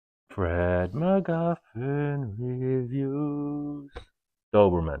Fred MacGuffin reviews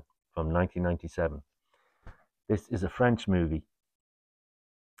Doberman from 1997. This is a French movie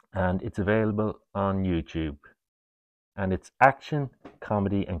and it's available on YouTube. And it's action,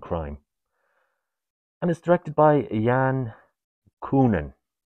 comedy, and crime. And it's directed by Jan Koenen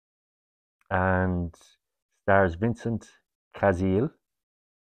and stars Vincent Cassel,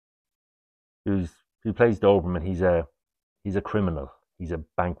 who plays Doberman. He's a criminal. He's a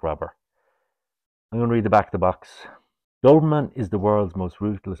bank robber. I'm going to read the back of the box. Doberman is the world's most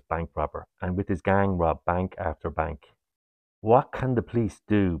ruthless bank robber, and with his gang rob bank after bank. What can the police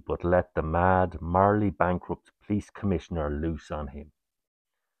do but let the mad, morally bankrupt police commissioner loose on him?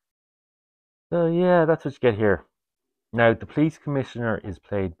 So yeah, that's what you get here. Now, the police commissioner is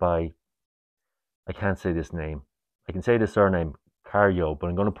played by, I can't say this name. I can say the surname, Cario, but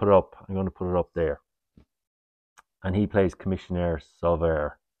I'm going to put it up. I'm going to put it up there. And he plays Commissioner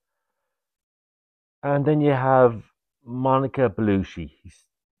Sauver. And then you have Monica Bellucci,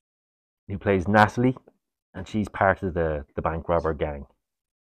 who plays Natalie, and she's part of the bank robber gang.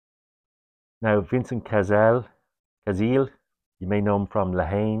 Now, Vincent Cassel, you may know him from La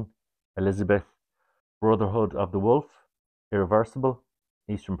Haine, Elizabeth, Brotherhood of the Wolf, Irreversible,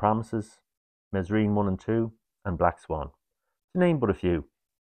 Eastern Promises, Mesrine 1 and 2, and Black Swan, to name but a few.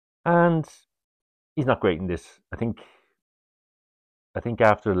 And he's not great in this. I think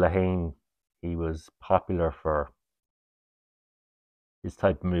after La Haine, he was popular for this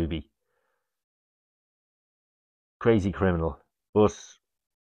type of movie. Crazy criminal. But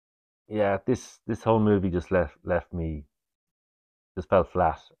yeah, this whole movie just left me, just felt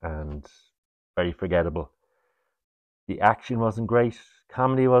flat and very forgettable. The action wasn't great,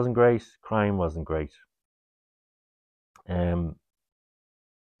 comedy wasn't great, crime wasn't great. Now,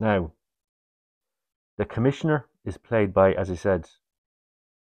 the commissioner is played by, as I said,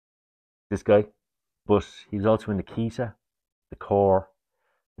 this guy, but he's also in Nikita, The Core,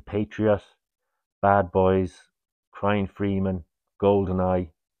 The Patriot, Bad Boys, Crying Freeman, GoldenEye,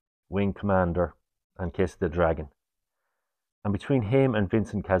 Wing Commander, and Kiss the Dragon. And between him and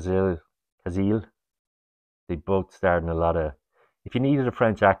Vincent Cassel, they both starred in a lot of. If you needed a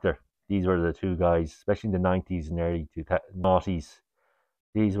French actor, these were the two guys, especially in the 90s and early 2000s.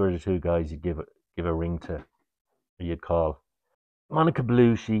 These were the two guys you'd give a ring to, or you'd call. Monica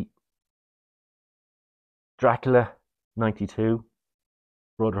Bellucci, Dracula, 92,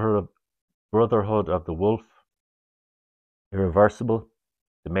 Brotherhood of the Wolf, Irreversible,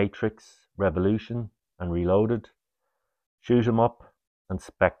 The Matrix, Revolution, and Reloaded, Shoot 'Em Up, and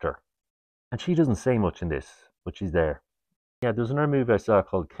Spectre. And she doesn't say much in this, but she's there. Yeah, there's another movie I saw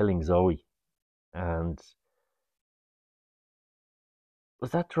called Killing Zoe, and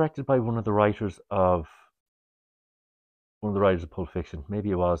was that directed by one of the writers of Pulp Fiction?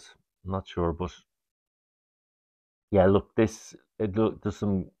 Maybe it was. I'm not sure, but yeah, look, there's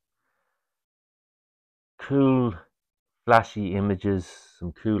some cool, flashy images,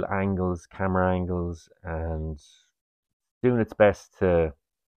 some cool angles, camera angles, and doing its best to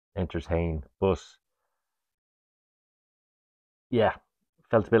entertain. But yeah,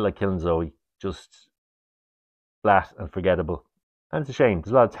 felt a bit like Killing Zoe, just flat and forgettable. And it's a shame.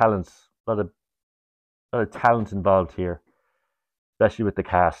 There's a lot of talents, a lot of talent involved here, especially with the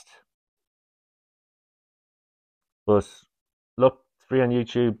cast. But look, it's free on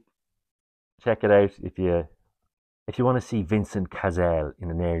YouTube. Check it out if you want to see Vincent Cassel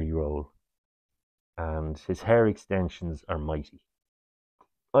in an early role. And his hair extensions are mighty.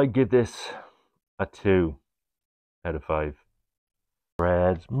 I'd give this a 2 out of 5.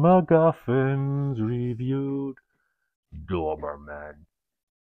 Fred MacGuffins reviewed Doberman.